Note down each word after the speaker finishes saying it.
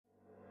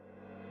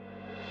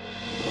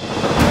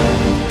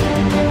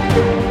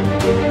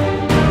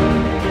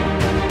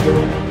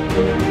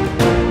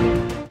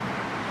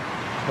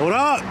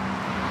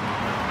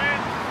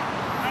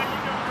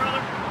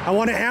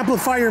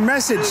amplify your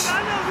message. Dude,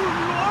 I know who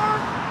you are.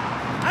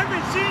 I've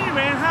been seeing you,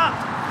 man.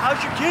 How's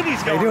your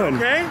kiddies going? How you doing?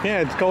 Okay? Yeah,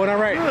 it's going all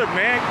right. Good,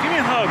 man. Give me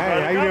a hug, Hey,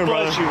 brother. how you God doing,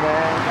 bless brother? you,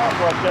 man. God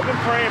bless you. I've been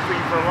praying for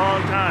you for a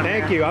long time.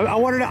 Thank man. you.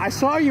 I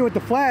saw you with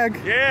the flag.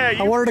 Yeah.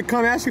 I wanted to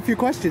come ask you a few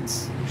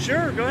questions.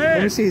 Sure, go ahead.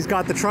 Let me see. He's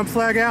got the Trump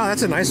flag out.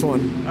 That's a nice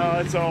one. Oh,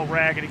 it's all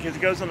raggedy because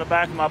it goes on the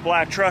back of my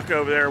black truck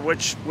over there,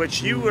 which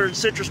you were in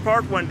Citrus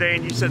Park one day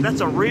and you said,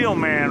 that's a real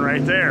man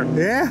right there.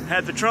 Yeah?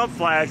 Had the Trump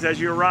flags as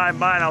you were riding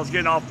by and I was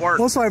getting off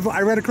work. Also,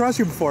 I read across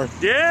you before.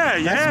 Yeah,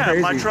 That's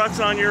crazy. My truck's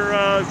on your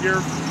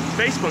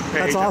Facebook page,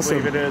 That's awesome. I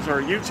believe it is,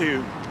 or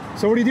YouTube.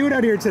 So what are you doing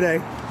out here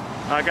today?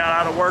 I got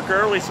out of work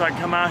early so I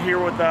can come out here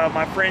with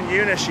my friend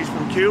Eunice. She's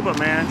from Cuba,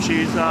 man.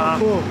 She's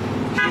Cool.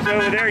 she's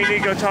over there. You need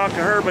to go talk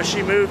to her, but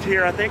she moved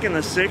here, I think, in the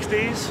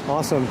 60s.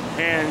 Awesome.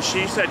 And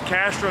she said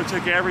Castro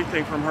took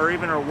everything from her,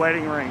 even her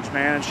wedding rings,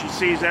 man. And she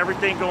sees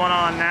everything going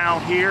on now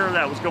here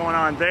that was going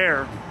on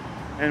there.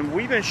 And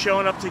we've been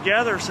showing up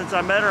together since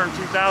I met her in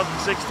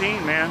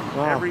 2016, man.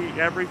 Wow.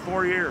 Every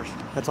 4 years.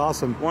 That's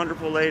awesome.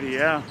 Wonderful lady,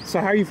 yeah. So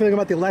how are you feeling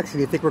about the election?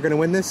 Do you think we're going to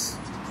win this?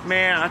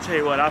 Man, I tell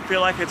you what, I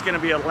feel like it's going to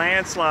be a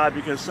landslide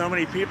because so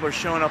many people are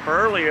showing up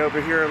early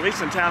over here, at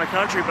least in Town and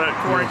Country. But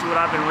according to what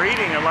I've been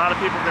reading, a lot of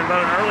people have been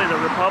voting early. The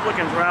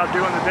Republicans were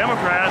outdoing the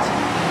Democrats.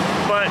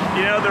 But,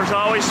 you know, there's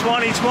always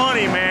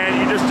 2020, man.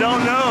 You just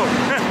don't know.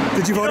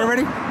 Did you vote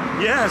already?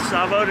 Yes,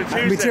 I voted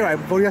Tuesday. Me too. I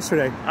voted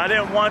yesterday. I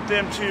didn't want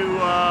them to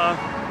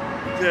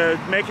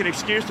make an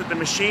excuse that the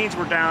machines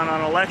were down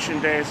on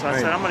election day, so I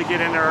said I'm going to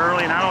get in there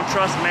early, and I don't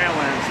trust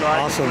mail-in, so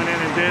I just went in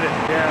and did it.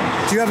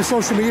 Yeah. Do you have a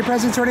social media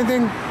presence or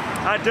anything?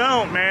 I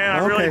don't, man.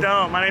 I really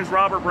don't. My name's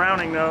Robert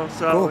Browning, though,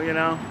 so you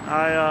know,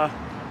 I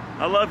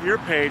love your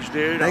page,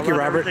 dude. Thank you,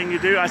 Robert. Everything you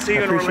do. I see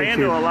you in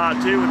Orlando a lot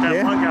too with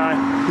that one guy.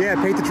 Yeah,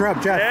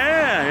 Patriotic, Jeff.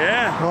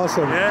 Yeah.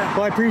 Awesome. Yeah.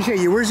 Well, I appreciate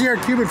you. Where's your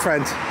Cuban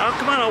friend? Oh,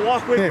 come on, I'll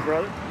walk with you,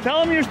 brother. Tell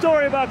them your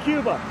story about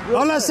Cuba.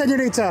 Hola,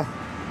 señorita.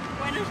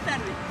 Buenas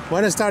tardes.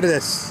 Buenas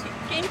tardes.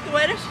 ¿Quién tú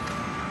eres?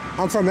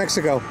 I'm from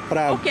Mexico, but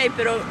Ok,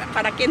 pero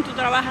 ¿para quién tú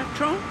trabajas,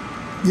 Trump?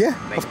 Yeah,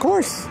 of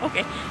course.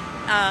 Ok.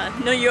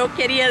 No, yo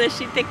quería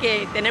decirte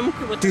que tenemos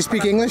que votar. Do you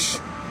speak English?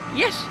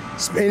 Yes.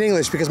 In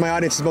English, because my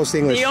audience is mostly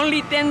English. The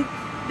only thing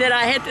that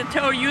I had to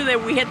tell you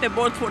that we had to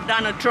vote for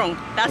Donald Trump.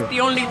 That's the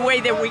only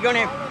way that we're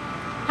gonna.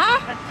 Huh?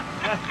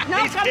 No,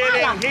 He's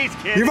Kamala. kidding. He's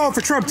kidding. You vote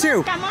for Trump too?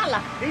 No,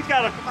 Kamala. He's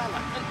got a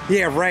Kamala.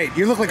 Yeah, right.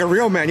 You look like a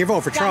real man. You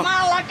vote for Trump.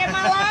 Kamala,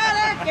 Kamala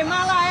eres,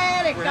 Kamala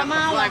eres, We're having a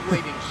Kamala. flag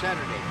waving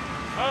Saturday.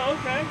 Oh,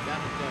 okay.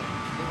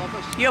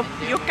 Yo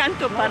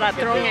canto para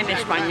Trump en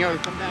español.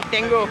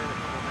 Tengo.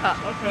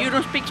 You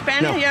don't speak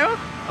Spanish, No. yo?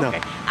 No.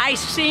 Okay. I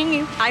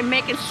sing, I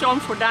make a song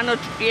for Donald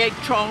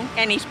Trump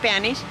in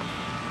Spanish.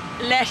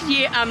 Last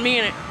year,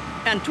 in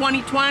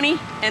 2020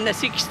 and the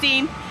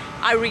 16,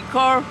 I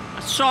record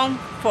a song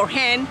for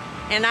him,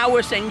 and I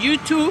was on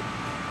YouTube,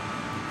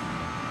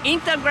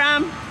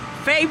 Instagram,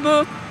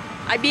 Facebook.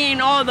 I've been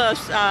in all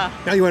those.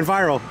 Now you went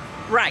viral.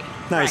 Right.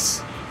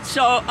 Nice. Right.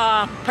 So,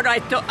 but I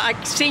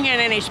sing it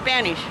in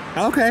Spanish.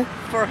 Okay.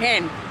 For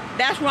him.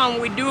 That's when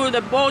we do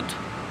the vote,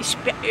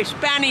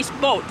 Spanish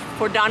vote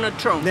for Donald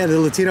Trump. Yeah, the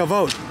Latino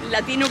vote.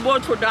 Latino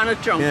vote for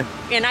Donald Trump. Yeah.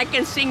 And I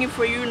can sing it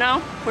for you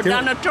now, for Do it.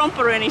 Donald Trump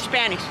or in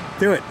Spanish.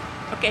 Do it.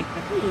 Okay.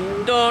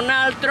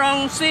 Donald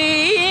Trump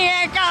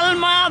sigue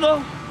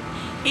calmado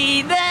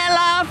y de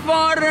la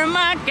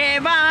forma que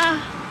va,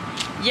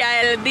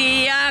 ya el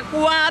día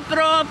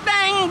 4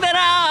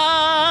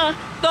 tendrá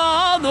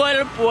todo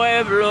el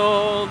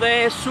pueblo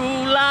de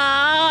su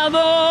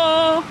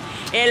lado.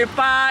 El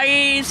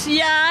país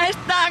ya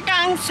está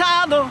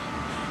cansado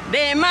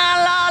de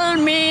mala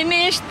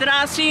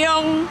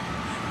administración.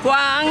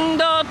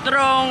 Cuando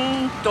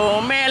Trump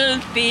tome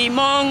el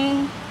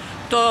timón,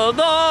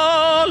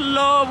 todo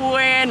lo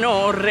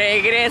bueno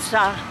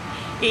regresa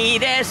y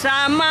de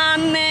esa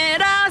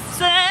manera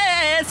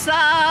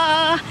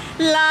cesa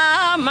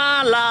la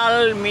mala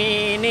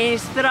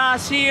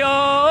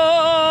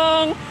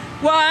administración.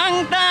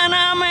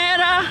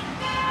 Guantanamera,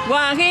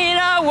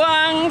 Guajira,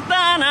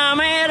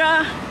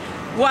 Guantanamera,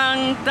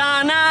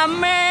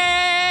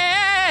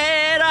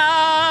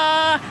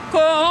 Guantanamera,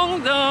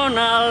 con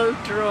Donald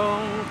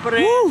Trump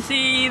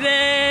presidente.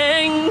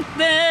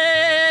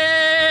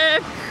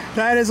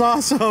 That is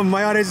awesome.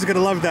 My audience is going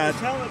to love that.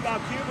 Tell them about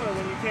Cuba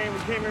when you came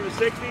here in the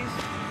 60s.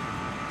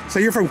 So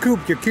you're from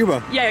Cuba? You're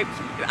Cuba? Yeah,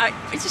 I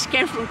just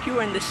came from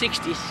Cuba in the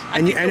 60s.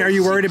 And are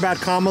you worried about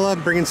Kamala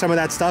bringing some of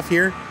that stuff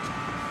here?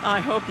 I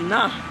hope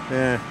not.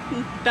 Yeah.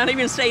 Don't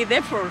even say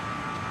that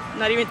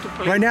not even to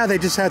play. Right now, they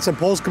just had some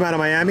polls come out of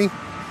Miami,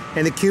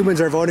 and the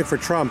Cubans are voting for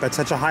Trump at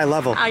such a high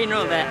level. I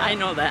know that. I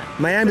know that.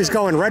 Miami's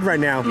going red right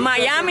now.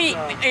 Miami,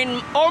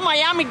 and all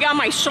Miami got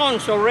my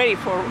songs already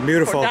for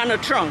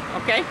Donald Trump.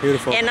 Okay.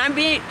 Beautiful. And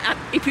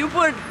if you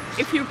put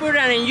it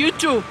on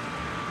YouTube,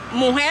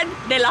 Mujer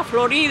de la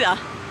Florida.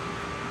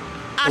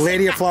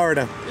 Lady of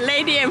Florida.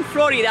 Lady in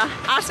Florida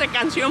hace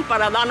canción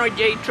para Donald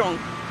J. Trump.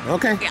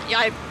 Okay.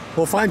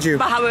 We'll find you.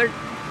 Vas a ver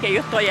que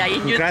yo estoy ahí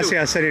en YouTube.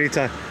 Gracias,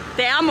 señorita.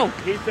 Te amo.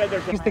 These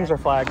things are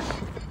flags.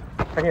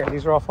 Right here,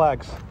 these are all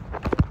flags.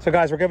 So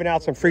guys, we're giving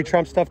out some free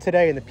Trump stuff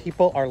today, and the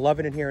people are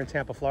loving it here in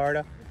Tampa,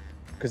 Florida,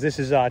 because this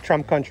is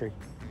Trump country.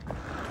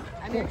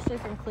 I'm actually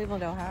from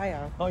Cleveland,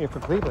 Ohio. Oh, you're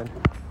from Cleveland.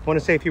 Want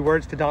to say a few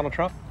words to Donald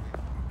Trump?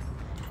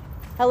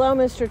 Hello,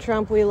 Mr.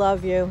 Trump. We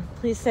love you.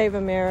 Please save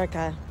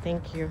America.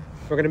 Thank you.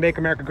 We're going to make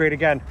America great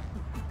again.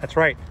 That's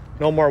right.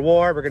 No more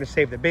war. We're going to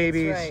save the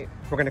babies. That's right.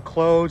 We're going to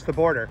close the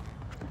border.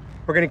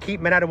 We're going to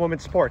keep men out of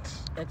women's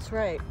sports. That's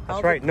right.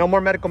 That's right. No more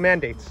medical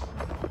mandates.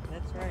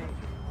 That's right.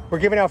 We're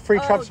giving out free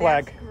Trump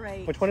swag. That's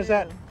great. Which one is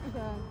that?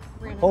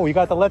 Brandon. Oh, you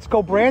got the Let's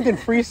Go Brandon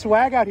free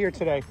swag out here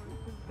today.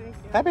 Thank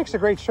you. That makes a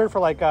great shirt for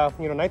like,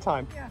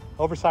 nighttime. Yeah.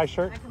 Oversized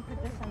shirt. I can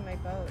put this on my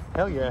boat.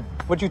 Hell yeah.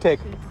 What'd you take?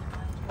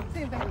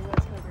 Same thing.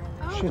 Let's go,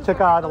 Brandon. She took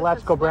the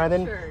Let's Go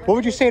Brandon. What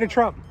would you say to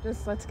Trump?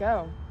 Just let's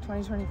go,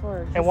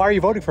 2024. And why are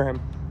you voting for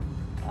him?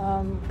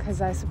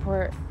 Because I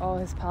support all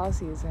his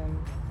policies and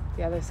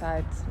the other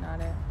side's not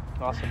it.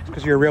 Awesome. It's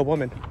because you're a real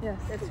woman. Yes.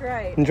 That's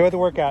right. Enjoy the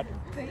workout.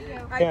 Thank you.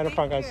 Yeah, no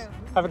problem, guys.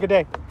 Have a good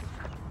day.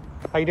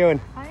 How you doing?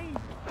 Hi.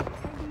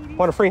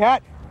 Want a free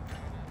hat?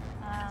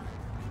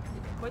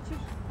 What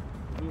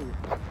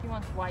he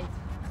wants white.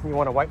 You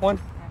want a white one?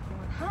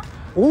 Huh?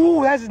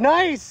 Ooh, that's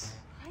nice.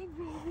 Hi,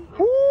 baby.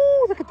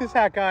 Ooh, look at this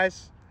hat,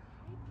 guys.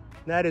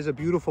 That is a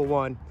beautiful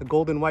one. The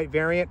golden white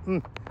variant.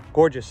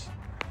 Gorgeous.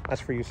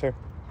 That's for you, sir.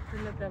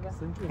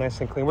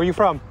 Nice and clean. Where are you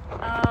from?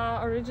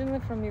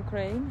 Originally from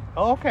Ukraine.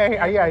 Oh, okay.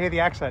 Yeah, I hear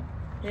the accent.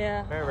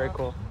 Yeah. Very, very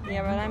cool.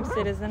 Yeah, but I'm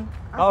citizen.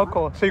 Oh,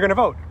 cool. So you're going to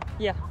vote?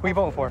 Yeah. Who are you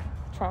voting for?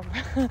 Trump.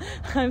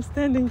 I'm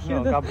standing here.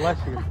 No, God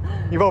bless you.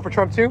 You vote for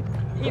Trump too?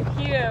 If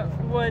he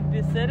would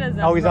be citizen.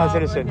 Oh, he's not a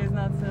probably citizen. He's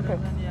not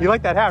citizen. Yeah. You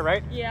like that hat,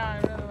 right? Yeah,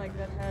 I really like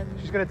that hat.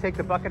 She's going to take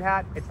the bucket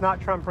hat. It's not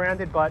Trump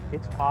branded, but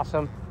it's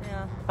awesome.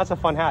 Yeah. That's a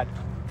fun hat.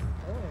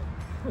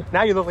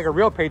 Now you look like a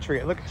real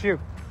patriot. Look at you.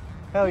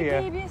 Hell Hey,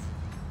 yeah. babies.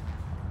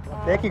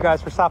 Thank you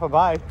guys for stopping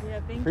by. Yeah,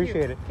 thank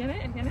Appreciate you. it. Can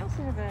I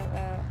also have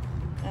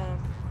a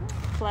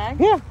flag?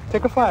 Yeah,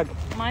 take a flag.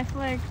 My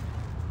flag.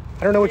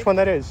 I don't know which one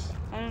that is.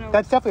 I don't know.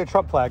 That's definitely a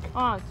Trump flag.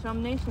 Oh,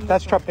 Trump Nation.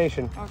 That's Trump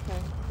Nation. Okay.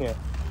 Yeah.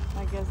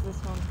 I guess this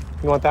one.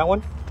 You want that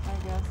one?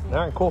 I guess. Yeah.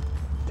 All right, cool.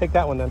 Take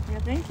that one then. Yeah,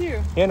 thank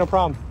you. Yeah, no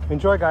problem.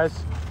 Enjoy,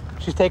 guys.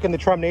 She's taking the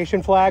Trump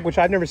Nation flag, which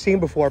I've never seen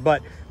before,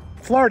 but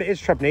Florida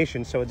is Trump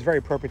Nation, so it's very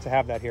appropriate to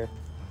have that here.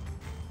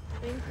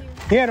 Thank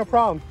you. Yeah, no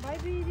problem. Bye,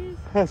 babies.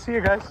 See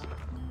you guys.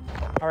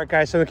 All right,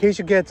 guys, so in case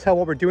you can't tell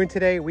what we're doing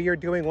today, we are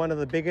doing one of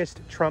the biggest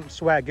Trump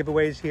swag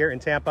giveaways here in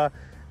Tampa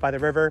by the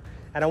river.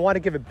 And I want to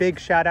give a big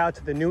shout out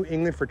to the New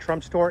England for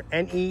Trump store,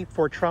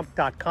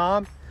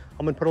 nefortrump.com.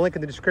 I'm going to put a link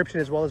in the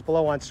description as well as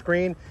below on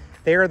screen.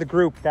 They are the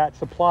group that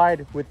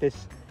supplied with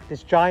this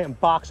giant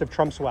box of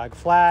Trump swag,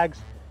 flags,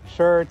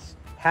 shirts,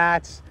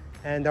 hats,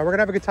 and we're going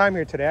to have a good time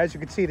here today. As you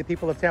can see, the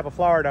people of Tampa,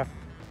 Florida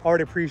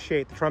already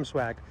appreciate the Trump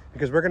swag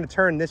because we're going to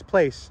turn this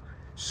place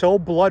so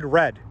blood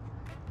red.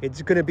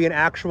 It's going to be an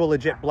actual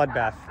legit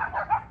bloodbath.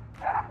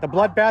 The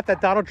bloodbath that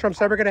Donald Trump's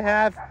ever going to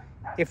have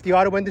if the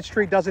auto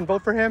industry doesn't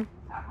vote for him,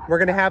 we're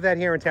going to have that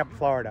here in Tampa,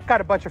 Florida.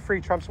 Got a bunch of free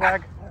Trump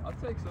swag. I'll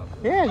take some.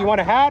 Yeah, you want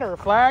a hat or a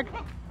flag?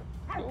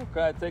 Cool.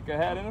 Can I take a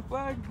hat and a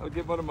flag? I'll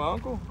give one to my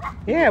uncle.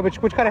 Yeah, which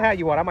kind of hat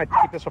you want? I might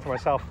keep this one for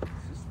myself.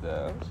 Just,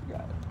 what you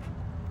got?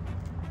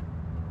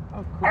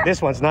 Oh, cool.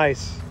 This one's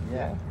nice.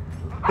 Yeah.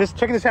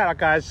 Check this hat out,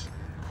 guys.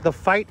 The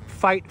fight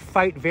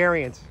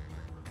variant.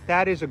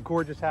 That is a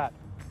gorgeous hat.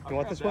 You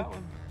want this one?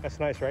 That's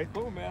nice, right?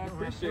 Cool, man. I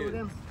appreciate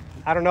it.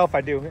 I don't know if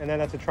I do. And then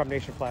that's a Trump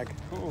Nation flag.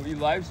 Cool. You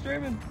live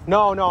streaming?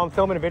 No, I'm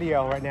filming a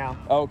video right now.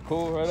 Oh,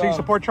 cool. Right So you on.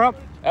 support Trump?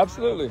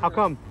 Absolutely. How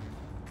come?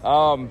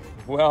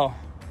 Well,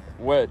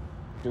 what?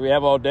 Do we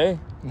have all day?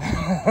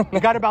 You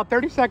got about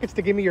 30 seconds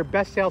to give me your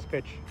best sales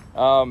pitch.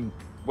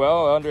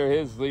 Well, under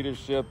his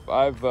leadership,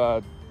 I've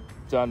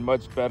done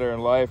much better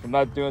in life. I'm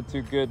not doing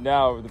too good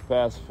now over the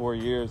past 4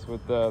 years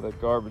with the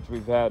garbage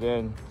we've had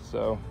in.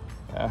 So,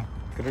 yeah.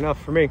 Good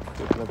enough for me.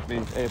 Hey,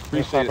 appreciate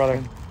Thanks, it, brother.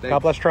 man. God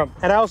bless Trump.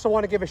 And I also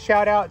want to give a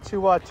shout out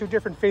to 2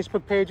 different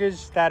Facebook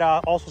pages that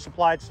also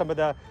supplied some of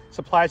the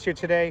supplies here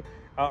today.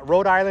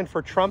 Rhode Island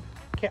for Trump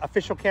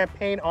official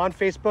campaign on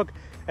Facebook,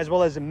 as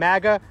well as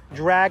MAGA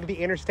Drag the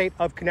Interstate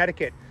of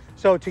Connecticut.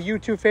 So to you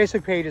 2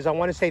 Facebook pages, I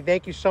want to say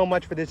thank you so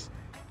much for this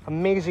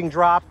amazing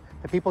drop.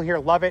 The people here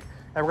love it,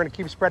 and we're going to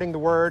keep spreading the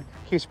word,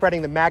 keep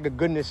spreading the MAGA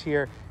goodness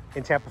here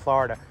in Tampa,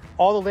 Florida.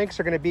 All the links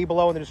are going to be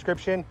below in the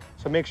description,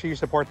 so make sure you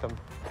support them.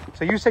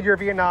 So you said you're a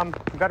Vietnam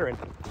veteran.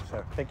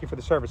 So thank you for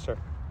the service, sir.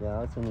 Yeah,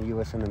 I was in the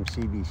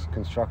USNMCB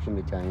construction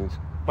battalions.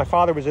 My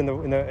father was in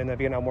the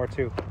Vietnam War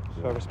too,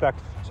 so respect.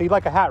 So you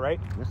like a hat, right?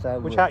 Yes, I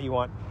Which would. hat you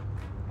want?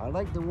 I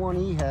like the one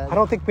he had. I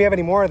don't think we have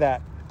any more of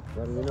that.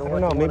 But you know I don't what?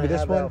 know, The maybe I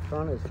this have one? out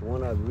front is the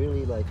one I'd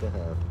really like to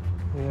have.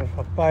 Yeah,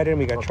 fuck Biden.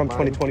 We got Fuck Trump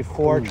Biden.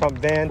 2024, Ooh. Trump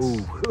Vance,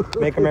 Ooh.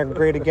 Make America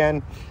Great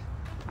Again.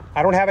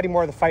 I don't have any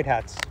more of the fight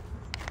hats,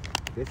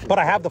 but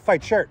I have the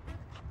fight shirt.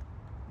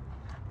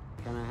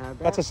 Can I have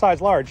that? That's a size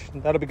large.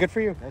 That'll be good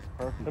for you. That's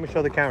perfect. Let me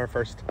show the camera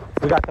first.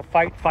 We got the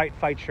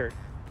fight shirt,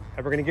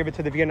 and we're gonna give it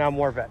to the Vietnam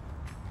War vet.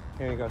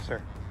 Here you go,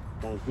 sir.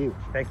 Thank you.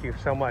 Thank you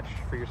so much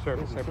for your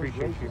service. I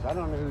appreciate you. I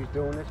don't know who's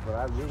doing this, but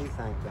I really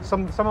thank them.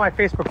 Some of my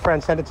Facebook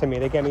friends sent it to me.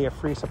 They gave me a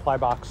free supply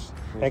box.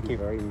 Thank you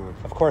very much.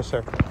 Of course,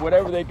 sir.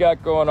 Whatever they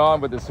got going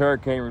on with this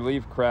hurricane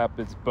relief crap,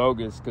 it's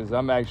bogus, because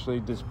I'm actually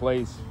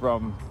displaced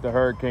from the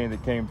hurricane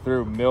that came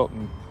through,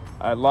 Milton.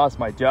 I lost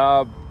my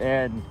job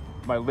and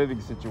my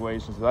living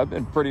situation, so I've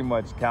been pretty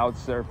much couch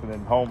surfing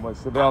and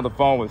homeless. I've been on the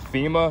phone with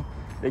FEMA.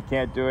 They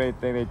can't do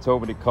anything. They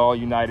told me to call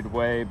United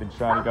Way. I've been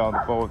trying to get on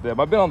the phone with them.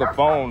 I've been on the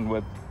phone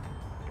with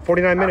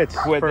 49 minutes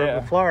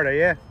for Florida,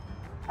 yeah.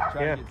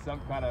 Trying to get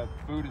some kind of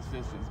food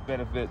assistance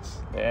benefits,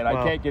 and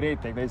I can't get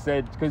anything. They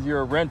said because you're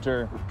a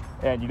renter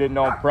and you didn't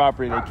own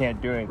property, they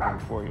can't do anything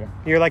for you.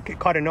 You're like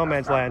caught in no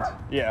man's land.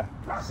 Yeah,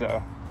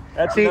 so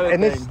that's see,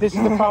 and this is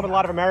the problem with a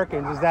lot of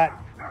Americans is that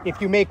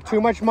if you make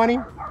too much money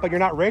but you're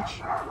not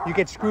rich, you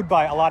get screwed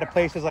by a lot of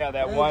places. Like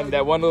that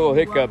one little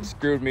hiccup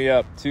screwed me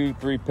up.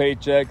 2-3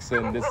 paychecks,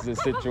 and this is the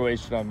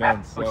situation I'm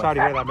in. So. I'm sorry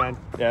to hear that, man.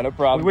 Yeah, no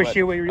problem. We wish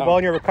you well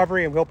in your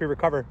recovery, and we hope you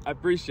recover. I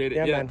appreciate it.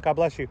 Yeah, man. God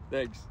bless you.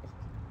 Thanks.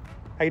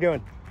 How you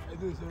doing? I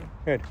do, sir.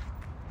 Good.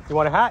 You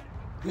want a hat?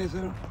 Yes,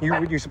 sir.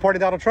 You supported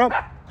Donald Trump?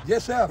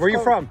 Yes, sir. Where are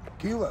you from?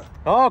 Cuba.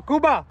 Oh,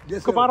 Cuba.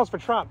 Yes, sir. Cubanos for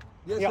Trump.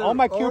 Yes, yeah, sir. all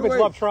my Cubans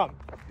love Trump.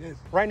 Yes.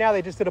 Right now,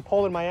 they just did a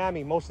poll in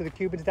Miami. Most of the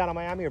Cubans down in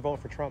Miami are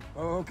voting for Trump.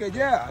 Oh, okay,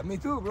 yeah, me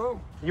too,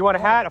 bro. You want a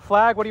hat, a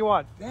flag? What do you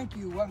want? Thank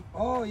you.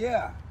 Oh,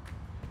 yeah.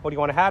 What do you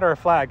want, a hat or a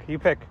flag? You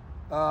pick.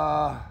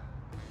 Yeah,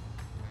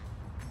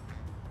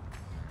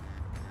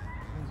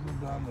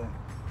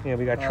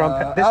 we got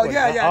Trump. This one.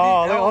 Yeah.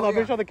 Hold on, let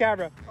me show the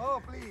camera.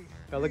 Oh, please.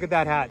 Now, look at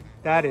that hat.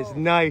 That is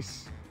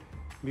nice.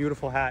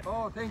 Beautiful hat.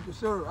 Oh, thank you,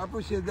 sir. I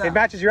appreciate that. It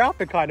matches your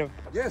outfit, kind of.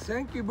 Yes,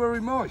 thank you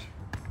very much.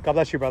 God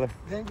bless you, brother.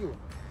 Thank you.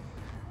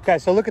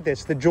 Guys, so look at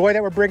this. The joy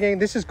that we're bringing,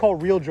 this is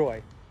called real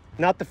joy,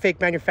 not the fake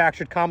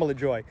manufactured Kamala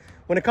joy.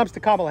 When it comes to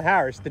Kamala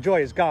Harris, the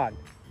joy is gone.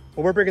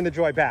 But we're bringing the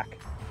joy back.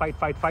 Fight,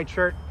 fight, fight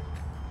shirt.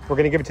 We're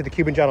going to give it to the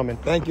Cuban gentleman.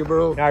 Thank you,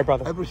 bro. All right,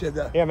 brother. I appreciate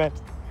that. Yeah, man.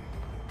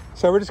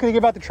 So we're just going to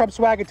give out the Trump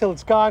swag until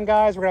it's gone,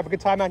 guys. We're going to have a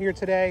good time out here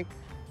today,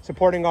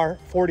 supporting our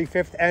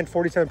 45th and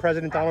 47th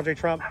President, Donald J.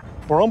 Trump.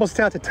 We're almost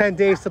down to 10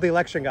 days till the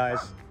election, guys.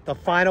 The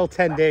final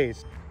 10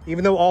 days.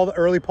 Even though all the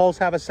early polls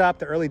have us up,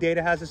 the early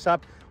data has us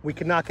up, we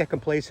cannot get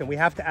complacent. We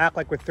have to act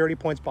like we're 30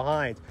 points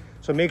behind.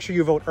 So make sure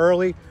you vote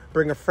early,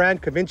 bring a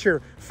friend, convince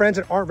your friends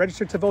that aren't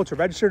registered to vote to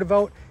register to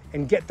vote,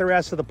 and get their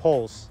ass to the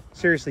polls.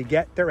 Seriously,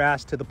 get their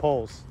ass to the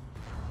polls.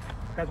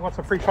 You guys want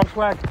some free Trump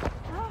swag?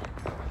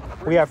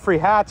 We have free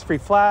hats, free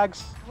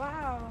flags.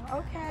 Wow,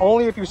 okay.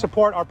 Only if you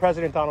support our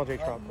President, Donald J.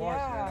 Trump. Of course,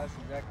 yeah. That's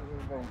exactly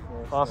what we're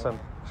going for. Awesome.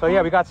 So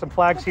yeah, we got some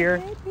flags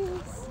here.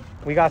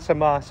 We got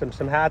some hats.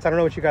 I don't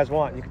know what you guys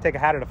want. You can take a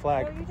hat or a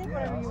flag. You take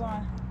whatever you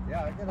want.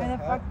 Yeah, I get And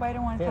the fuck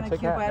biter one's kind of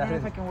cute, but I don't know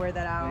if I can wear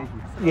that out.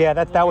 Yeah,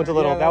 that one's a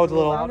little. That one's a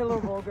little. Sound a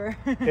little vulgar.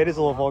 It is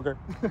a little vulgar.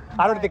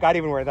 I don't think I'd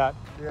even wear that.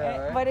 Yeah,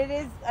 right? But it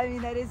is. I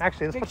mean, that is.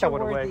 Actually, let's put that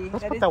one away. picture-worthy.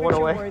 Let's That put is that one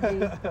away.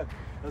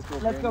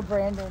 picture-worthy. Let's go,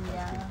 Brandon.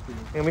 Yeah.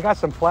 And we got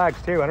some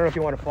flags too. I don't know if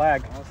you want a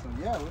flag. Awesome.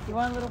 Yeah. You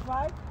want a little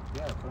flag?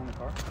 Yeah, put in the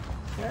car.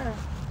 Sure.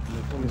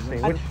 Let me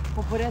see.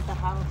 We'll put it at the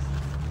house.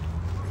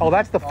 Oh,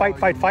 that's the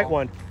fight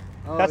one.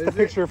 Oh, That's the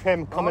picture of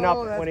him coming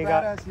up when he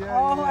got. Badass. Yeah,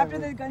 Oh, yeah, after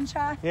the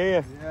gunshot? Yeah.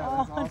 Yeah,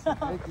 that's awesome.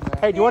 Thank you, man.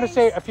 Hey, do you want to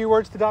say a few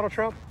words to Donald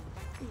Trump?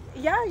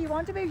 Yeah, you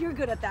want to be? You're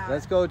good at that.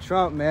 Let's go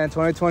Trump, man.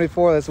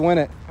 2024, let's win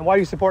it. And why do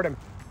you support him?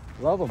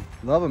 Love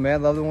him,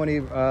 man. Love him when he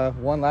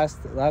won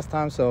last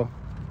time, so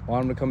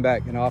want him to come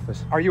back in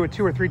office. Are you a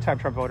 2 or 3 time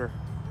Trump voter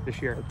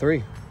this year?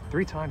 3.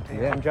 3 times?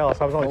 Damn, Yeah. I'm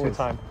jealous. I was only Always. 2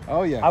 time.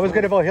 Oh, yeah. I was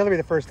going to vote Hillary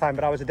the first time,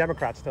 but I was a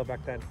Democrat still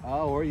back then.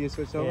 Oh, were you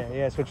switched over?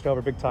 Yeah, switched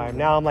over big time.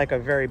 Now I'm like a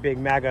very big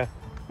MAGA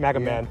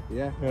man.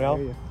 Yeah. You know? I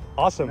hear you.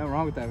 Awesome. Nothing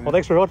wrong with that, man. Well,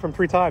 thanks for voting from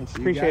 3 times.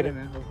 You Appreciate got it.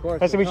 man. Of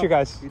course. Nice to meet you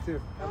guys. You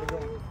too. Have a good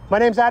one. My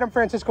name's Adam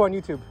Francisco on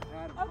YouTube.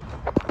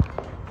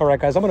 All right,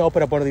 guys, I'm going to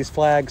open up one of these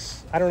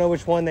flags. I don't know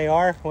which one they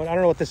are. I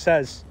don't know what this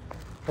says.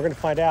 We're going to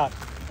find out.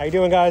 How you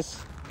doing, guys?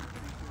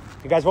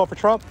 You guys vote for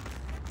Trump?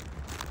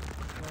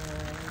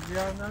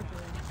 Yeah, not.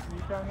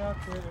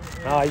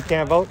 Oh, you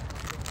can't vote?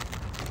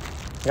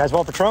 You guys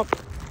vote for Trump?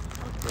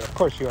 Yeah, of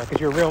course you are, because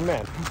you're a real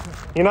man.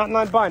 You're not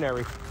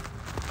non-binary.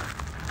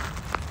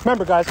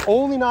 Remember, guys,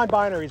 only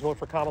non-binaries vote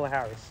for Kamala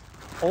Harris.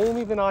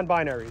 Only the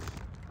non-binaries.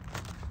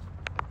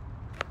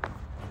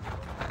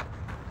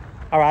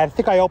 All right, I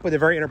think I opened a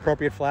very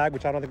inappropriate flag,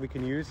 which I don't think we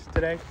can use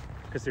today,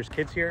 because there's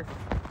kids here.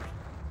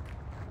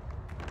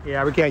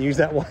 Yeah, we can't use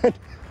that one.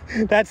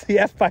 That's the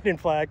F Biden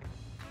flag.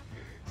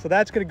 So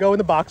that's going to go in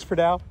the box for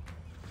now.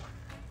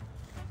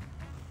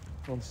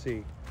 Let's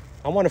see.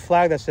 I want a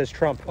flag that says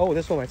Trump. Oh,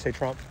 this one might say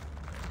Trump.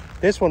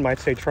 This one might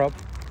say Trump.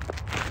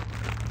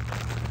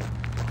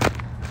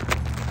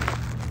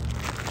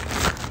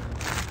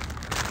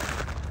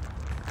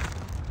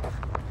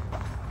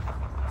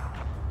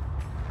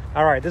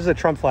 All right, this is a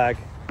Trump flag.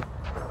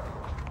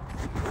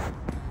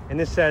 And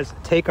this says,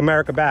 take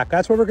America back.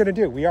 That's what we're going to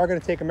do. We are going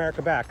to take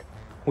America back.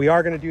 We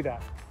are going to do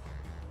that.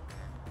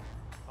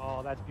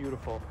 Oh, that's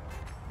beautiful.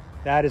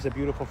 That is a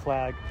beautiful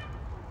flag.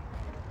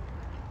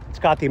 It's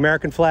got the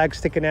American flag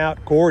sticking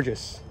out.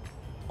 Gorgeous.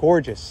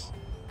 Gorgeous.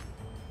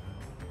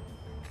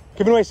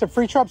 Giving away some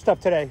free Trump stuff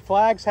today.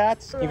 Flags,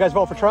 hats. You guys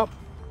vote for Trump?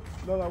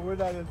 No, we're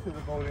not into the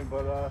voting,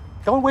 but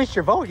Don't waste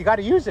your vote. You got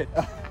to use it.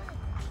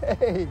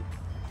 hey,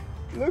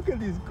 look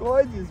at these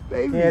gorgeous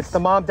babies. Yeah, it's the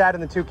mom, dad,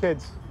 and the 2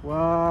 kids.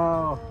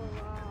 Wow.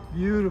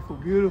 Beautiful,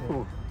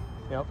 beautiful.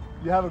 Yep.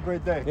 You have a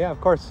great day. Yeah, of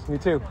course. You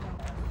too.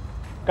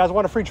 Guys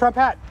want a free Trump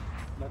hat?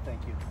 No, thank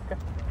you. Okay.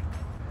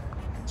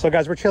 So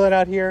guys, we're chilling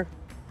out here,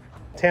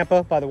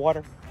 Tampa by the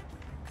water,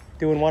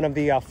 doing one of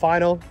the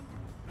final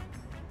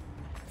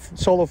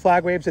solo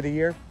flag waves of the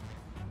year.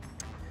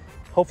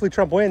 Hopefully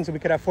Trump wins and we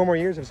could have 4 more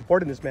years of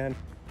supporting this man.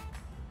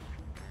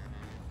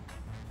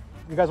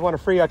 You guys want a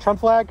free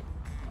Trump flag?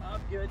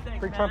 I'm good, thanks,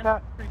 free man. Trump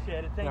hat?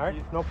 Appreciate it, thank you. All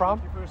right, no problem.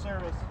 Thank you for your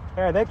service.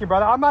 Yeah, thank you,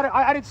 brother.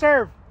 I didn't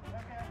serve. Okay.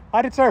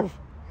 I didn't serve.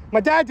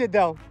 My dad did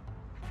though.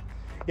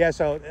 Yeah,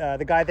 so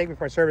the guy thanked me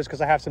for my service because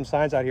I have some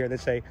signs out here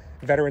that say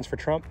Veterans for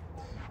Trump.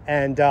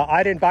 And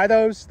I didn't buy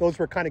those. Those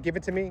were kind of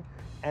given to me.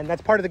 And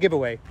that's part of the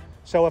giveaway.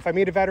 So if I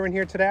meet a veteran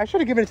here today, I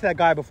should have given it to that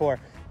guy before.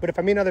 But if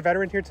I meet another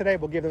veteran here today,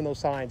 we'll give them those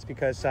signs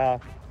because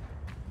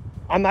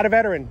I'm not a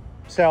veteran.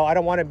 So I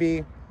don't want to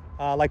be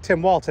like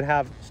Tim Waltz and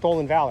have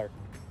stolen valor.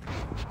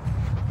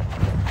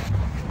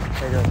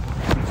 There you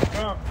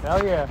go.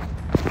 Hell yeah.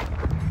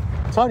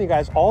 I'm telling you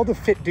guys, all the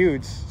fit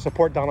dudes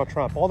support Donald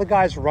Trump. All the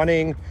guys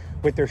running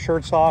with their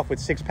shirts off with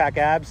 6-pack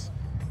abs,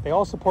 they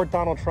all support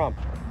Donald Trump.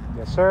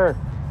 Yes, sir.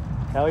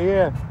 Hell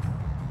yeah.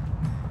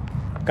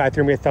 Guy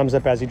threw me a thumbs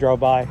up as he drove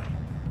by.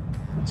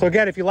 So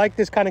again, if you like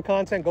this kind of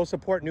content, go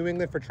support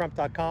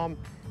newenglandfortrump.com.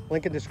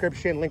 Link in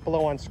description, link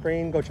below on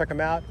screen. Go check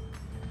them out.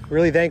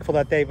 Really thankful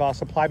that they've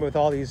supplied me with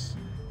all these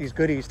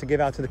goodies to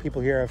give out to the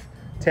people here of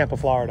Tampa,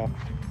 Florida.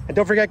 And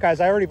don't forget, guys,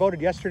 I already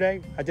voted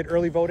yesterday. I did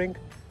early voting.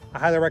 I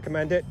highly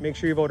recommend it. Make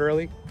sure you vote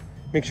early.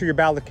 Make sure your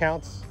ballot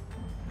counts.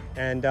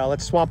 And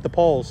let's swamp the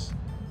polls.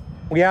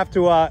 We have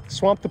to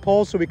swamp the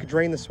polls so we could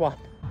drain the swamp.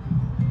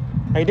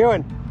 How you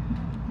doing?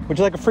 Would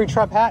you like a free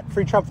Trump hat?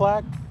 Free Trump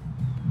flag?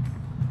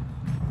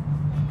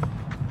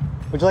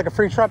 Would you like a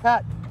free Trump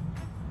hat?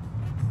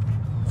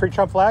 Free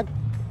Trump flag?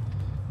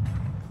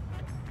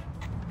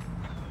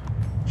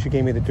 She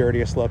gave me the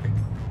dirtiest look.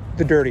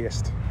 The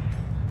dirtiest.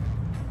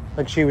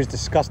 Like she was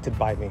disgusted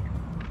by me.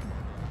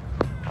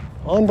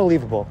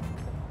 Unbelievable.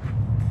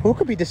 Who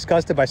could be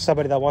disgusted by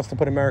somebody that wants to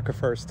put America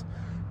first?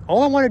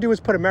 All I want to do is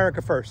put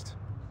America first.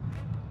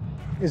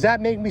 Does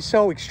that make me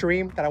so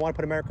extreme that I want to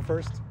put America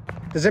first?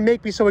 Does it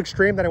make me so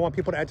extreme that I want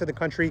people to enter the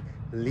country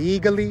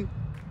legally,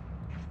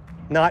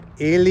 not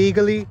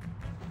illegally?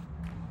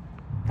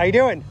 How you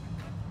doing?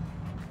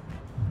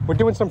 We're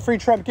doing some free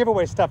Trump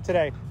giveaway stuff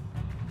today.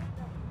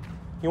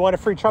 You want a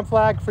free Trump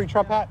flag, free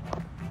Trump hat?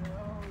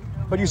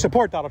 But you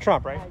support Donald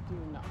Trump, right? I do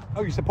not.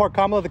 Oh, you support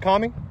Kamala the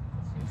commie?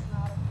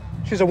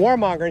 She's a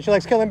warmonger and she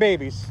likes killing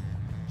babies.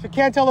 She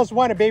can't tell us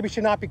when a baby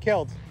should not be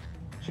killed.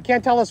 She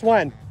can't tell us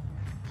when.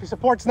 She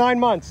supports 9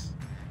 months.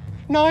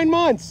 9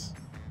 months!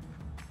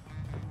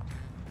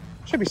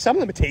 Should be some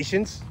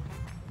limitations.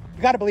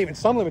 You gotta believe in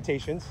some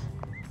limitations.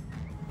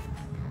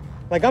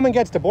 Like, I'm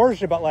against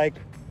abortion, but like,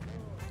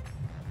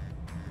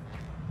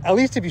 at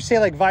least if you say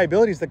like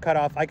viability is the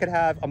cutoff, I could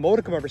have a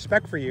modicum of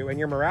respect for you and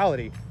your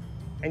morality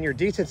and your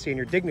decency and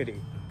your dignity.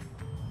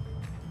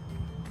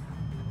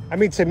 I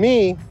mean, to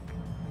me,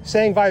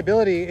 saying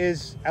viability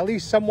is at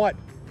least somewhat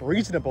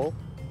reasonable,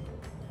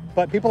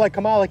 but people like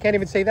Kamala can't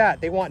even say that.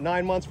 They want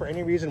 9 months for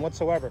any reason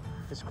whatsoever.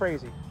 It's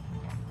crazy.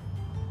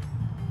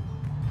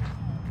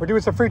 We're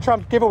doing some free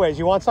Trump giveaways.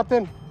 You want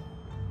something?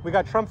 We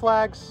got Trump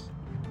flags.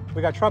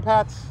 We got Trump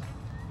hats.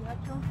 You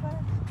have Trump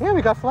flags? Yeah,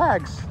 we got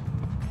flags.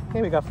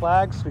 Yeah, we got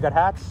flags. We got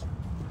hats.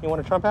 You want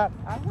a Trump hat?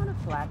 I want a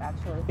flag,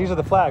 actually. These are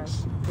the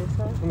flags. This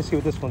one? Let me see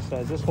what this one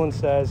says. This one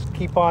says,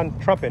 keep on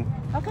trumping.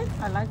 Okay,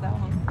 I like that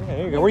one. Yeah,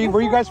 there you go.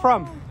 Where you guys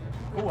from?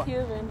 I'm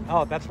Cuban.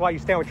 Oh, that's why you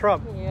stand with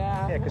Trump.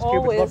 Yeah. Yeah, because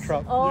Cubans love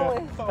Trump.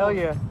 Always. Yeah. Hell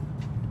yeah.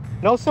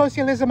 No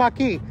socialism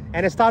aquí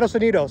en Estados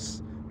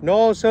Unidos.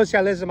 No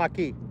socialism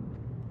aquí.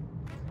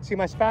 See,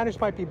 my Spanish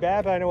might be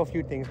bad, but I know a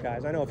few things,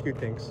 guys. I know a few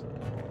things.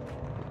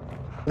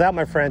 That,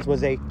 my friends,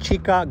 was a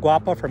chica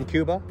guapa from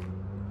Cuba.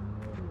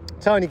 I'm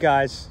telling you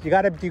guys, you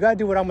gotta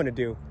do what I'm gonna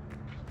do.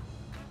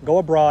 Go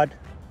abroad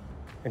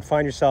and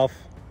find yourself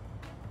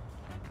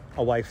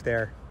a wife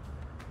there.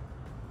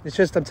 It's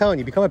just, I'm telling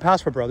you, become a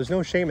passport bro. There's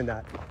no shame in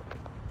that.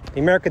 The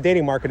American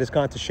dating market has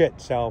gone to shit,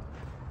 so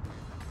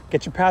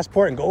get your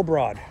passport and go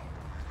abroad.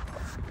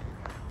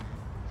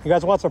 You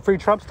guys want some free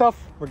Trump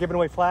stuff? We're giving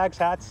away flags,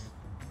 hats.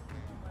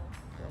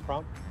 No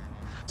problem.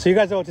 So you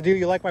guys know what to do.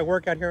 You like my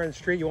work out here on the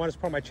street. You want to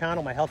support my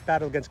channel, my health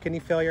battle against kidney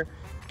failure.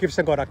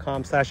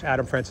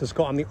 GiveSendGo.com/Adam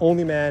Francisco. I'm the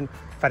only man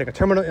fighting a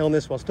terminal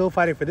illness while still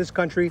fighting for this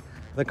country,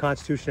 the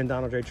Constitution, and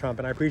Donald J. Trump.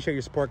 And I appreciate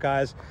your support,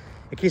 guys.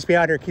 It keeps me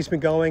out here, it keeps me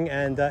going,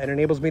 and it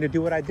enables me to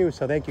do what I do.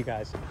 So thank you,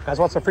 guys. Guys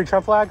want some free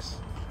Trump flags?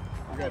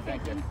 Good,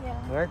 thank you.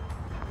 All right.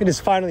 It is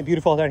finally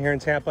beautiful down here in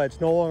Tampa. It's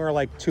no longer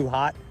like too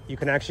hot. You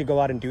can actually go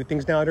out and do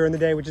things now during the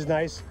day, which is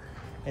nice.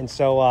 And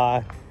so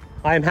I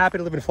am happy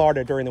to live in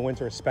Florida during the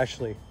winter,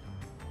 especially.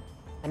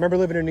 I remember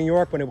living in New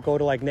York when it would go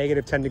to like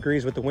 -10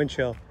 degrees with the wind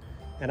chill,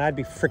 and I'd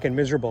be freaking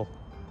miserable.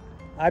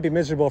 I'd be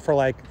miserable for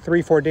like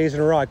 3-4 days in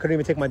a row. I couldn't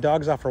even take my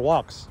dogs out for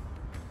walks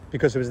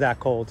because it was that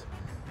cold.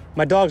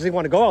 My dogs didn't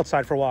want to go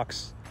outside for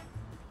walks.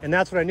 And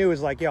that's what I knew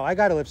is like, yo, I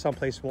got to live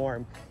someplace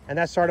warm. And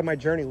that started my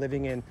journey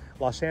living in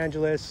Los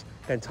Angeles,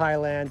 then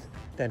Thailand,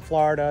 then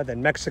Florida,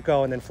 then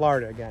Mexico, and then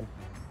Florida again.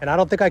 And I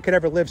don't think I could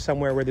ever live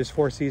somewhere where there's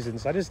 4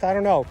 seasons. I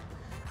don't know.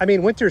 I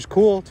mean, winter's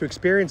cool to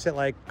experience it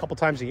like a couple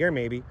times a year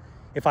maybe,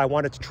 if I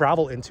wanted to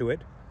travel into it.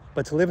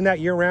 But to live in that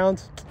year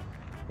round,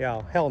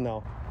 yeah, hell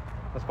no.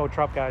 Let's vote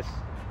Trump, guys.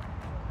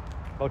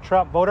 Vote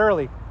Trump, vote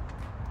early.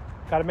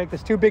 Got to make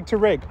this too big to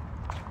rig.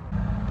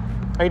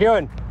 How you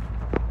doing?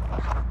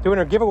 Doing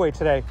a giveaway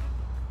today.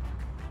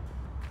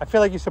 I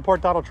feel like you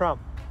support Donald Trump.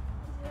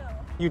 Yeah.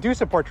 You do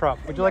support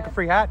Trump. Would you like a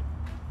free hat?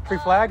 Free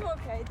flag?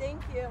 Okay,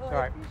 thank you. All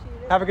right.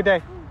 Have a good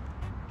day.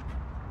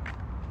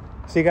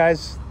 See,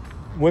 guys,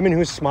 women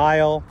who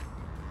smile,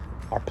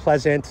 are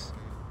pleasant,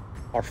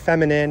 are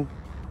feminine,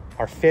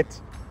 are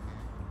fit,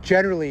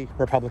 generally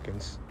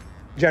Republicans.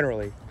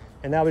 Generally.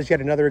 And that was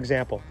yet another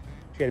example.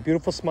 She had a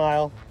beautiful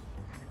smile.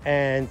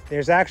 And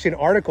there's actually an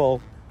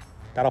article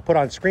that I'll put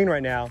on screen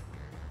right now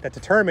that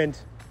determined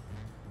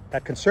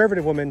that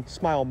conservative women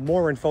smile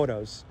more in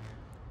photos.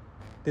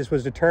 This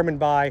was determined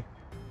by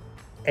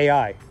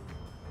AI.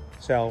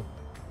 So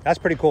that's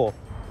pretty cool.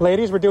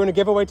 Ladies, we're doing a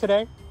giveaway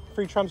today.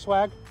 Free Trump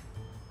swag.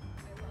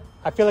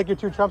 I feel like you're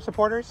 2 Trump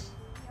supporters.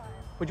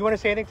 Would you want to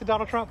say anything to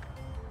Donald Trump?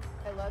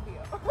 I love you.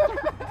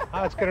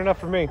 Oh, that's good enough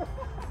for me.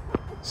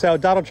 So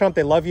Donald Trump,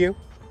 they love you,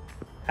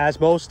 as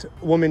most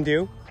women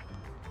do.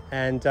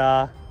 And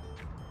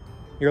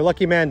you're a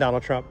lucky man,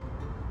 Donald Trump.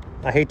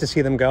 I hate to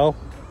see them go,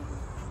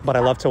 but I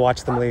love to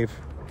watch them leave.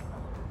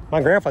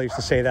 My grandfather used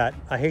to say that.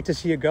 I hate to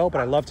see you go, but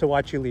I love to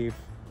watch you leave.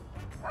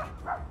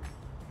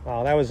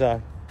 Wow, that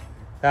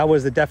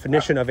was the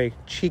definition of a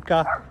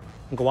chica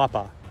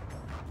guapa.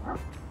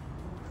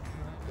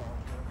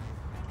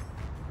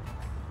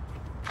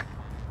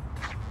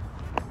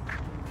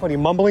 What are you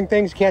mumbling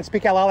things? You can't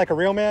speak out loud like a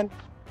real man?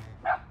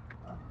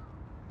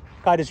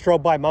 Guy just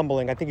drove by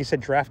mumbling. I think he said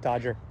draft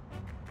dodger.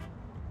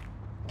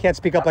 Can't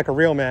speak up like a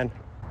real man.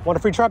 Want a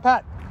free Trump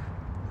hat?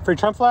 Free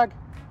Trump flag?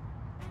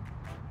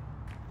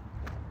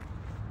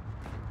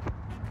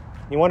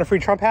 You want a free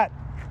Trump hat?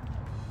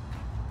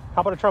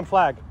 How about a Trump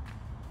flag?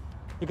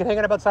 You can hang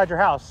it up outside your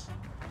house.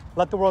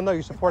 Let the world know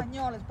you support.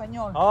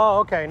 Español. Oh,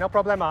 okay. No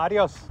problema.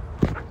 Adios.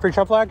 Free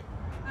Trump flag?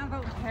 I'm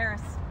voting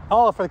Harris.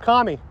 Oh, for the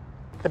commie.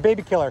 The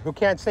baby killer who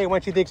can't say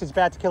when she thinks it's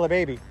bad to kill a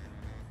baby.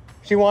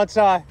 She wants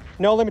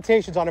no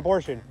limitations on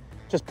abortion.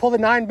 Just pull the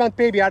 9-month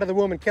baby out of the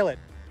womb and kill it.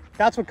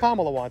 That's what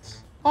Kamala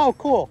wants. Oh,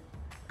 cool.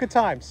 Good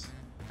times.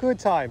 Good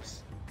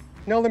times.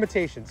 No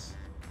limitations.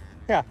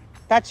 Yeah,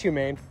 that's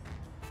humane.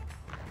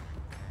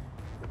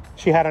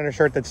 She had on her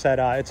shirt that said,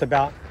 it's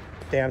about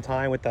damn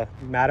time with the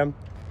madam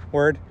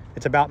word.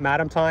 It's about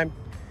madam time.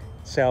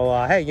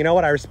 So, hey, you know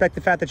what? I respect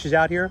the fact that she's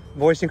out here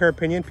voicing her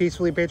opinion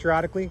peacefully,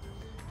 patriotically,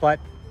 but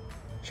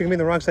she can be on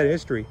the wrong side of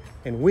history.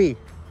 And we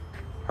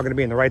are going to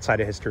be in the right side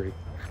of history.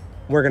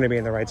 We're going to be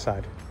in the right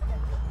side.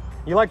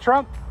 You like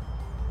Trump?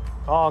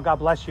 Oh, God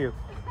bless you.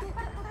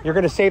 You're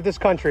going to save this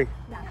country.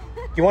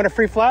 You want a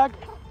free flag?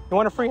 You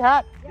want a free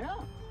hat? Yeah.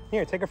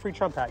 Here, take a free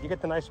Trump hat. You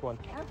get the nice one.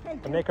 Okay.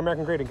 And make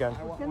America great again.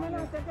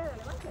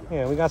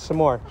 Yeah, we got some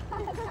more.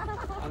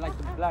 I like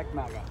the black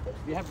MAGA.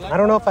 You have black I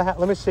don't know if I have.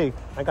 Let me see.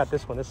 I got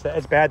this one. It's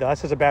bad, though. That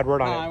says a bad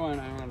word on it. I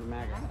want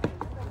MAGA.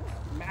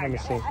 Let me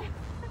see.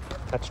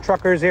 That's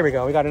truckers. Here we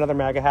go. We got another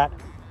MAGA hat.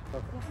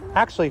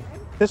 Actually,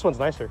 this one's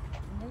nicer.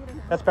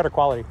 That's better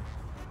quality.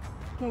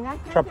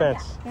 Trump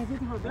pants.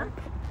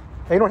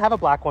 They don't have a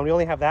black one. We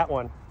only have that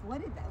one.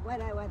 What is that?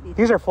 What is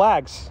These are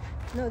flags.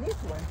 No, this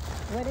one.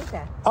 What is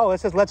that? Oh, it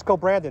says "Let's Go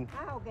Brandon."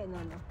 Ah, okay, no.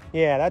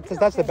 Yeah,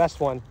 that's the best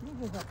one.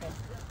 This is okay.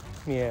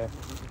 Yeah.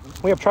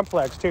 We have Trump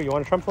flags too. You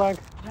want a Trump flag?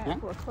 Yeah.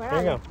 There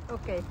you go.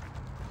 Okay.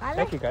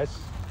 Thank you, guys.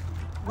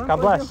 One God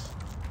for bless.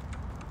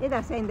 you. It's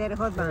the same there,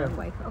 husband and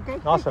wife, okay?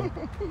 Awesome.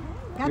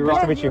 God Nice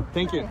bless to meet you.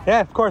 Thank you.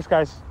 Yeah, of course,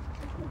 guys.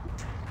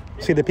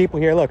 See the people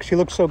here. Look, she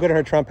looks so good in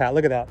her Trump hat.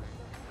 Look at that.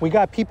 We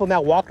got people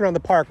now walking around the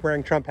park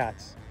wearing Trump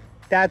hats.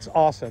 That's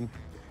awesome.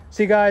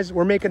 See, guys,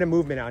 we're making a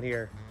movement out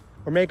here.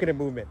 We're making a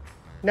movement.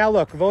 Now,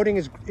 look, voting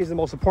is the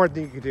most important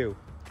thing you can do.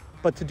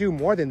 But to do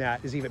more than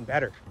that is even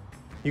better.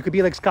 You could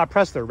be like Scott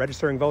Pressler,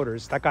 registering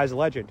voters. That guy's a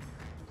legend.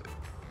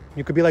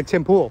 You could be like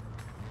Tim Pool.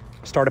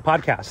 Start a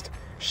podcast.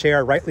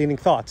 Share right-leaning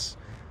thoughts.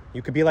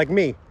 You could be like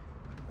me.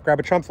 Grab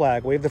a Trump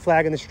flag, wave the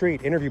flag in the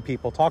street, interview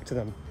people, talk to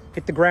them,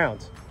 hit the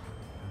ground.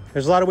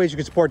 There's a lot of ways you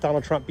can support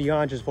Donald Trump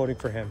beyond just voting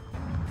for him.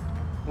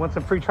 Want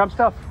some free Trump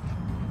stuff?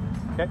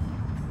 Okay.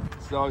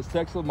 So I was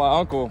texting with my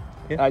uncle.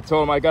 Yeah. I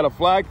told him I got a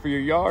flag for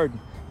your yard.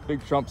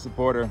 Big Trump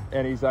supporter.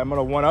 And he's like, I'm going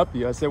to one-up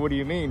you. I said, what do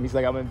you mean? He's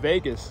like, I'm in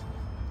Vegas.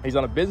 He's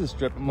on a business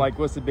trip. I'm like,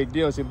 what's the big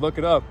deal? He said, look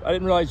it up. I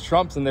didn't realize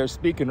Trump's in there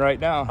speaking right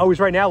now. Oh, he's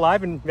right now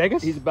live in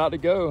Vegas? He's about to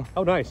go.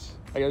 Oh, nice.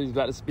 I guess he's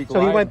about to speak So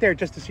live. he went there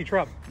just to see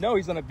Trump? No,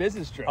 he's on a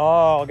business trip.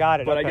 Oh,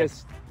 got it. But okay. I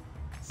guess...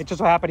 It just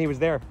so happened he was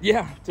there.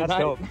 Yeah, That's tonight.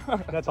 dope.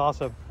 That's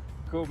awesome.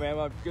 cool, man.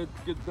 Well, good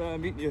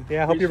meeting you.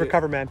 Yeah, I hope you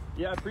recover, man.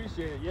 Yeah, I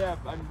appreciate it. Yeah,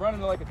 I'm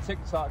running like a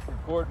TikTok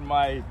recording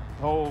my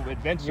whole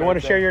adventure. You want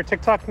to share your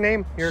TikTok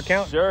name, your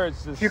account? Sure.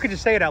 It's just, you could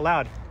just say it out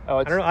loud. Oh,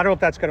 I don't know if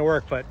that's going to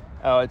work, but.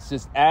 Oh, it's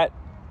just at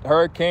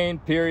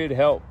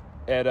hurricane.help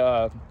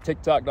at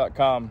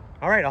tiktok.com.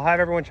 All right, I'll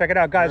have everyone check it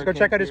out. Guys, go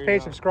check out his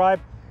page,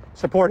 subscribe,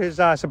 support his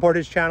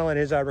channel and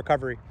his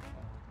recovery.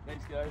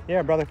 Thanks, guys.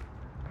 Yeah, brother.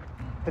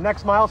 The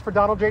next mile's for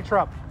Donald J.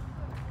 Trump.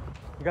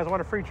 You guys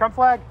want a free Trump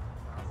flag?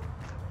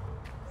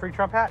 Free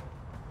Trump hat?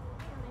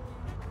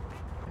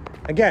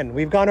 Again,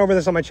 we've gone over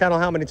this on my channel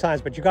how many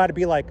times, but you got to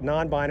be like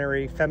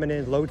non-binary,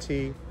 feminine, low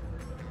T,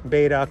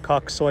 beta,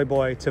 cuck, soy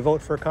boy to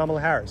vote for Kamala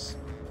Harris.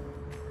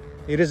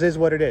 It is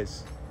what it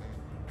is.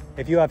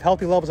 If you have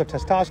healthy levels of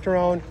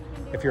testosterone,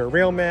 if you're a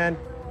real man,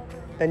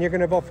 then you're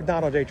going to vote for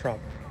Donald J.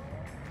 Trump.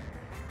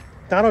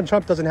 Donald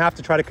Trump doesn't have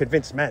to try to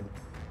convince men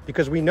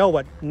because we know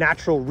what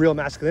natural, real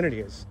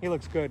masculinity is. He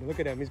looks good. Look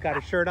at him. He's got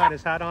his shirt on,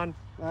 his hat on.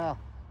 Wow.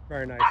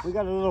 Very nice. We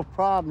got a little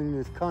problem in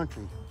this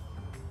country.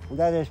 And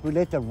that is we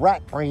let the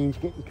rat brains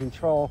get in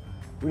control.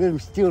 We let them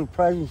steal the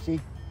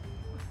presidency.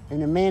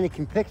 And the man that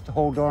can fix the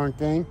whole darn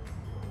thing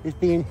is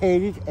being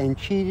hated and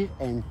cheated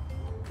and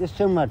just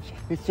so much.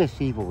 It's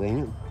just evil,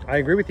 ain't it? I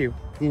agree with you.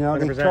 You know,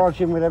 100%. they charged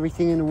him with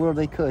everything in the world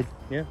they could.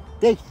 Yeah.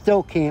 They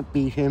still can't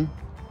beat him.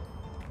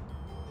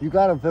 You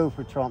got to vote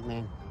for Trump,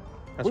 man.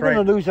 That's We're right.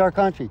 going to lose our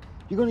country.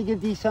 You're going to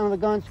give these son of a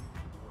guns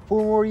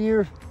 4 more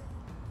years?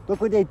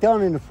 Look what they've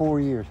done in the 4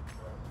 years.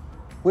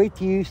 Wait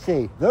till you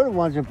see. They're the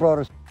ones that brought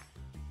us.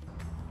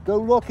 Go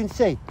look and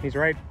see. He's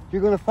right.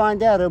 You're going to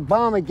find out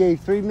Obama gave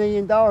 $3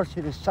 million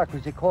to the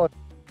suckers that caused.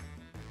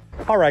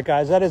 All right,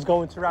 guys, that is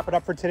going to wrap it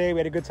up for today. We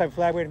had a good time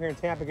flag waving here in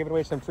Tampa, giving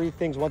away some free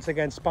things. Once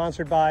again,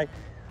 sponsored by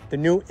the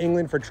New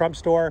England for Trump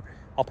store.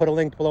 I'll put a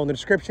link below in the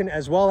description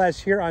as well as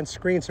here on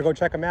screen, so go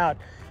check them out.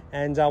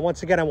 And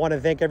once again, I want to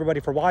thank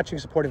everybody for watching,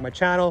 supporting my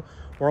channel.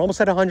 We're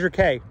almost at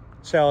 100K.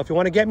 So if you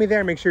want to get me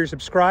there, make sure you're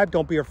subscribed.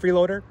 Don't be a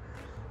freeloader.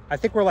 I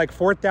think we're like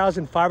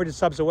 4,500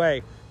 subs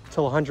away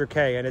till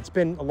 100K, and it's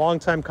been a long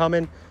time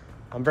coming.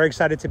 I'm very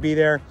excited to be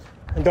there.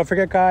 And don't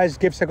forget, guys,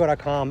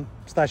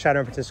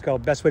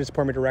 givesendgo.com/ShadowFrancisco. Best way to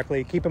support me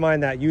directly. Keep in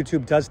mind that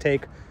YouTube does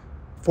take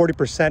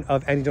 40%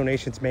 of any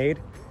donations made,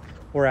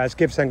 whereas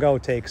Give Send Go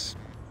takes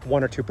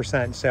 1 or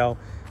 2%. So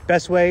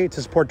best way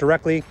to support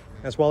directly,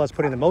 as well as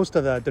putting the most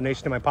of the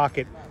donation in my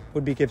pocket,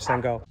 would be Give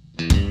Send Go.